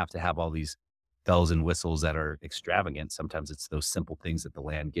 we don't have to have all these bells and whistles that are extravagant. Sometimes it's those simple things that the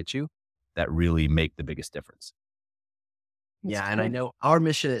land gets you that really make the biggest difference. Yeah. And I know our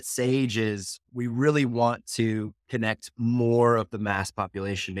mission at Sage is we really want to connect more of the mass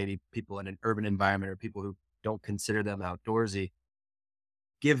population, maybe people in an urban environment or people who don't consider them outdoorsy,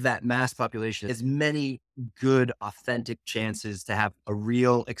 give that mass population as many good, authentic chances to have a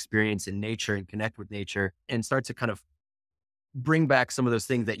real experience in nature and connect with nature and start to kind of bring back some of those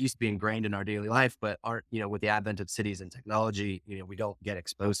things that used to be ingrained in our daily life, but aren't, with the advent of cities and technology, we don't get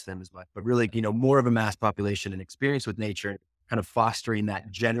exposed to them as much, but really, more of a mass population and experience with nature, kind of fostering that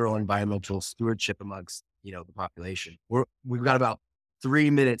general environmental stewardship amongst, the population. We've got about 3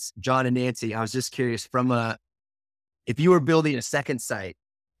 minutes. John and Nancy, I was just curious if you were building a second site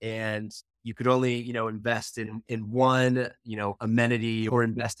and you could only, invest in one, amenity or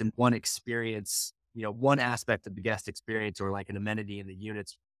invest in one experience, one aspect of the guest experience or like an amenity in the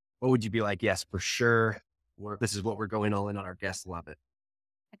units, what would you be like? Yes, for sure. This is what we're going all in on. Our guests love it.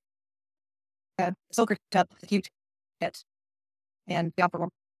 Soaker tub, huge kit, and the offer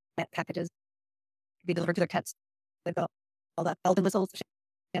packages to be delivered to their tents. They've got all that bells and whistles,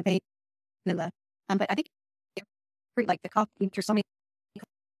 champagne, and the. But I think like the coffee, there's so many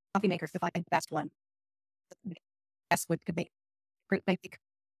coffee makers to find the best one. Yes, could make make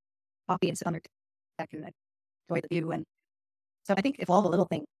coffee and sit on their deck and enjoy the view. And so I think if all the little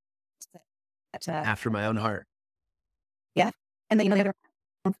things that After my own heart. yeah, and then the other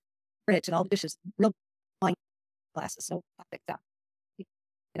fridge and all the dishes, real wine glasses, so perfect stuff.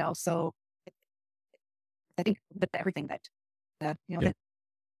 So I think with everything that that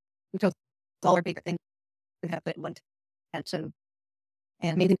we chose all our favorite things we have that went attention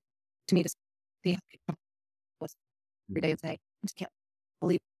and amazing to me to see how it was every day and say, I just can't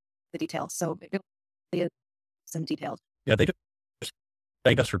believe the details. So it really is some details. Yeah, they just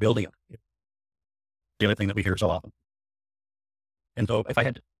thank us for building it. The other thing that we hear so often. And so if I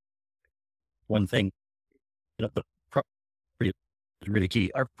had one thing, the property is really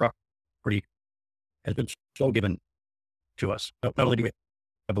key. Our property has been so given to us. Not only do we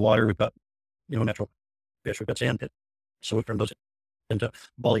have the water, we've got, natural fish, we've got sand. So we turn those into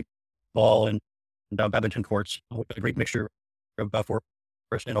volleyball and badminton courts. We've got a great mixture of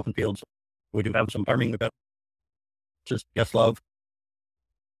forest and open fields. We do have some farming. We've got just yes, love.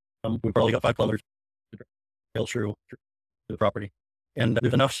 We've probably got 5 kilometers to trail through the property. And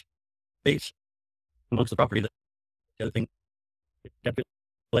there's enough space amongst the property that the other thing, I feel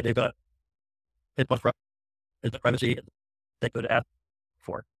like they've got as much privacy as they could ask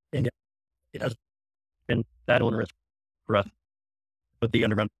for. And yet it has been that onerous for us. Put the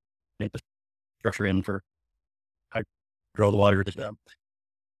underground structure in for hydro the water,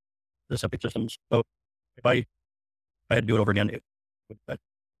 the septic systems. So if I had to do it over again, I'd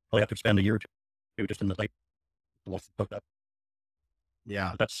probably have to spend a year or two just in the site hooked up.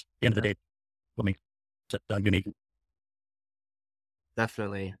 Yeah. But that's the end of the day. What makes it unique.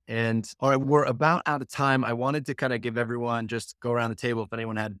 Definitely. And all right, we're about out of time. I wanted to kind of give everyone, just go around the table if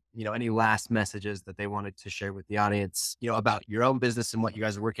anyone had, any last messages that they wanted to share with the audience, about your own business and what you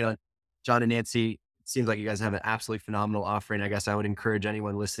guys are working on. John and Nancy, it seems like you guys have an absolutely phenomenal offering. I guess I would encourage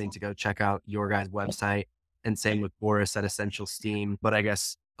anyone listening to go check out your guys' website, and same with Boris at Essential Steam. But I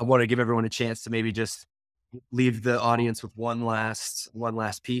guess I want to give everyone a chance to maybe just leave the audience with one last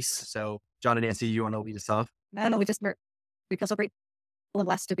piece. So John and Nancy, you want to lead us off? No, we feel so great and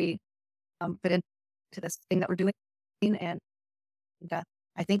blessed to be fit into this thing that we're doing. And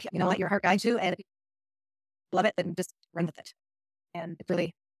I think, let your heart guide you, and if you love it, then just run with it. And it's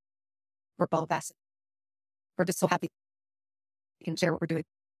really, we're all of us. We're just so happy we can share what we're doing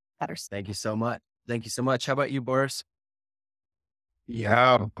with others. Thank you so much. Thank you so much. How about you, Boris?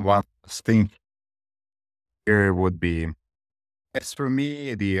 Yeah, one thing here would be, as for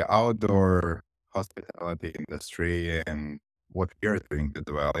me, the outdoor hospitality industry and what we're doing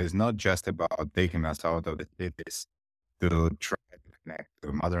as well is not just about taking us out of the cities to try to connect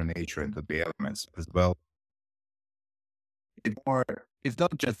to Mother Nature and to the elements as well. It's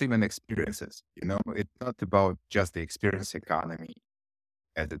not just even experiences, it's not about just the experience economy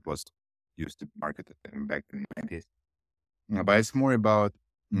as it was used to market back in the 90s, but it's more about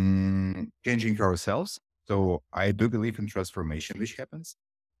changing ourselves. So I do believe in transformation, which happens,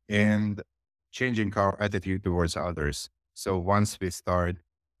 and changing our attitude towards others. So once we start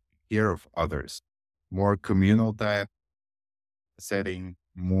care of others, more communal type setting,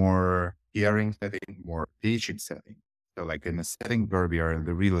 more caring setting, more teaching setting. So like in a setting where we are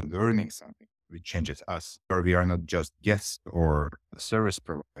really learning something, which changes us, where we are not just guests or service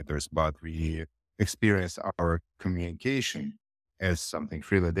providers, but we experience our communication as something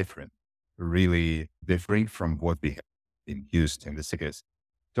really different from what we have been used in the cities.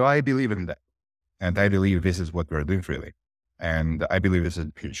 So I believe in that. And I believe this is what we're doing really. And I believe this is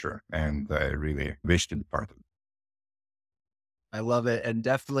the future. And I really wish to be part of it. I love it. And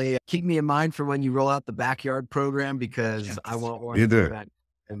definitely keep me in mind for when you roll out the backyard program, because I want one You do. back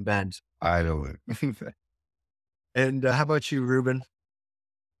in Bend. I do it. And how about you, Ruben?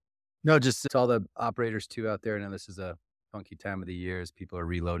 No, just to all the operators too out there. I know this is a funky time of the year as people are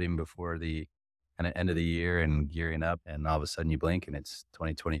reloading before the kind of end of the year and gearing up, and all of a sudden you blink and it's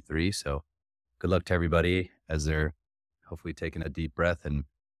 2023. So good luck to everybody as they're hopefully taking a deep breath and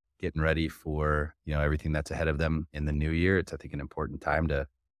getting ready for, everything that's ahead of them in the new year. It's, I think, an important time to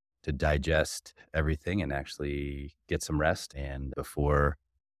digest everything and actually get some rest, and before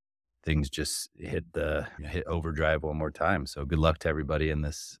things just hit overdrive one more time. So good luck to everybody in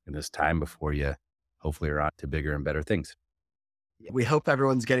this time before you hopefully are on to bigger and better things. We hope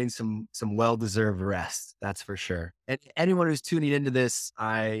everyone's getting some well-deserved rest. That's for sure. And anyone who's tuning into this,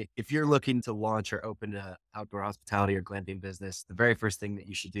 if you're looking to launch or open an outdoor hospitality or glamping business, the very first thing that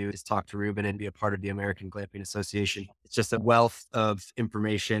you should do is talk to Ruben and be a part of the American Glamping Association. It's just a wealth of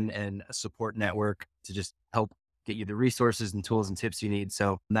information and a support network to just help get you the resources and tools and tips you need.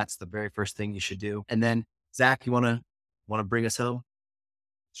 So that's the very first thing you should do. And then Zach, you want to Want to bring us home?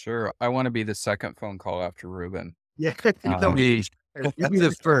 Sure. I want to be the second phone call after Ruben. Yeah. You'll be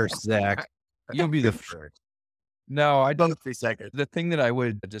the first, Zach. You'll be the first. No, I don't. Both 3 seconds. The thing that I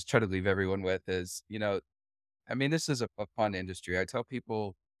would just try to leave everyone with is, this is a fun industry. I tell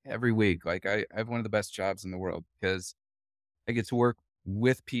people every week, like I have one of the best jobs in the world because I get to work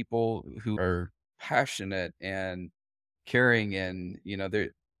with people who are passionate and caring and,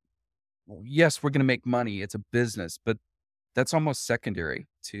 yes, we're going to make money. It's a business, but that's almost secondary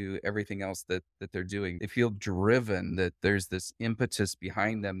to everything else that they're doing. They feel driven, that there's this impetus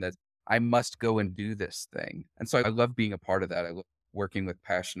behind them that I must go and do this thing. And so I love being a part of that. I love working with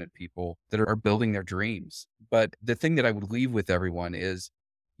passionate people that are building their dreams. But the thing that I would leave with everyone is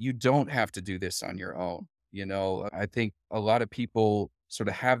you don't have to do this on your own. I think a lot of people sort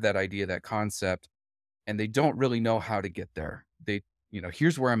of have that idea, that concept, and they don't really know how to get there.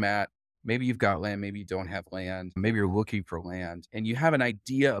 Here's where I'm at. Maybe you've got land, maybe you don't have land, maybe you're looking for land and you have an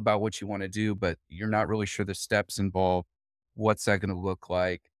idea about what you want to do, but you're not really sure the steps involved. What's that going to look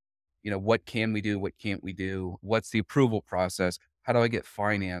like? What can we do? What can't we do? What's the approval process? How do I get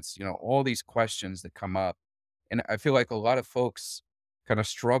financed? All these questions that come up. And I feel like a lot of folks kind of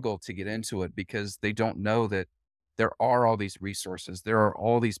struggle to get into it because they don't know that there are all these resources. There are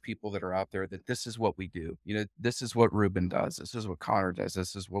all these people that are out there that this is what we do. This is what Ruben does. This is what Connor does.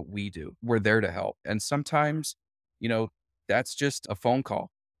 This is what we do. We're there to help. And sometimes, that's just a phone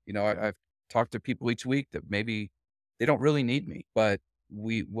call. I've talked to people each week that maybe they don't really need me, but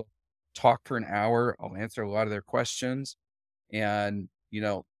we will talk for an hour. I'll answer a lot of their questions. And,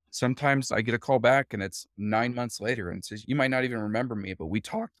 sometimes I get a call back and it's 9 months later and says, you might not even remember me, but we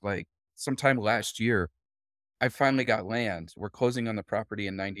talked like sometime last year. I finally got land. We're closing on the property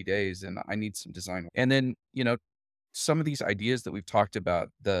in 90 days and I need some design. And then, some of these ideas that we've talked about,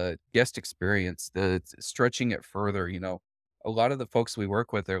 the guest experience, the stretching it further, a lot of the folks we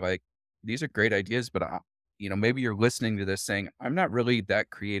work with are like, these are great ideas, but maybe you're listening to this saying, I'm not really that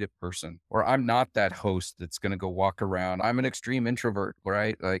creative person, or I'm not that host that's going to go walk around. I'm an extreme introvert,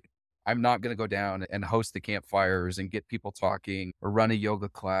 right? Like I'm not going to go down and host the campfires and get people talking or run a yoga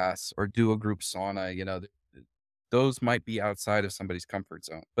class or do a group sauna. Those might be outside of somebody's comfort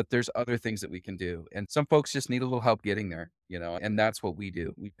zone, but there's other things that we can do. And some folks just need a little help getting there, and that's what we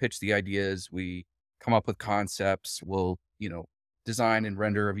do. We pitch the ideas, we come up with concepts, we'll, design and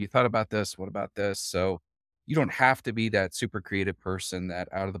render. Have you thought about this? What about this? So you don't have to be that super creative person, that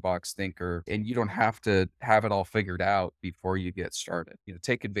out of the box thinker, and you don't have to have it all figured out before you get started.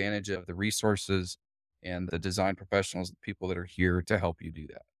 Take advantage of the resources and the design professionals, the people that are here to help you do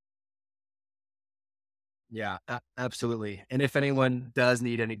that. Yeah, absolutely. And if anyone does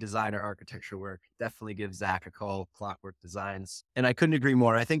need any design or architecture work, definitely give Zach a call, Clockwork Designs. And I couldn't agree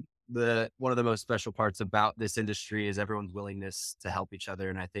more. I think one of the most special parts about this industry is everyone's willingness to help each other.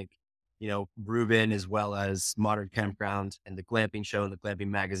 And I think, Ruben, as well as Modern Campground and the Glamping Show and the Glamping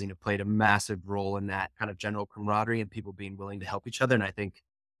Magazine have played a massive role in that kind of general camaraderie and people being willing to help each other. And I think,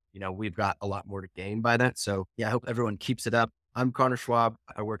 we've got a lot more to gain by that. So yeah, I hope everyone keeps it up. I'm Connor Schwab.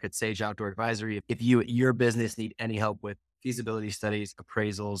 I work at Sage Outdoor Advisory. If you at your business need any help with feasibility studies,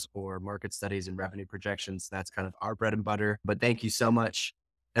 appraisals, or market studies and revenue projections, that's kind of our bread and butter. But thank you so much,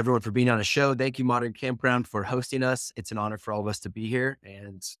 everyone, for being on a show. Thank you, Modern Campground, for hosting us. It's an honor for all of us to be here.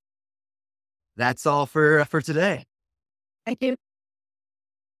 And that's all for today. Thank you.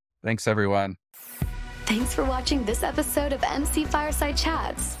 Thanks, everyone. Thanks for watching this episode of MC Fireside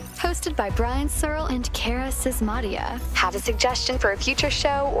Chats, hosted by Brian Searle and Kara Sismadia. Have a suggestion for a future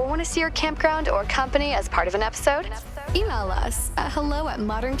show or want to see your campground or company as part of an episode? Email us at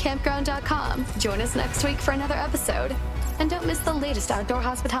hello@moderncampground.com. Join us next week for another episode. And don't miss the latest outdoor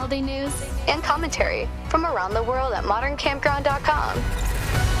hospitality news and commentary from around the world at moderncampground.com.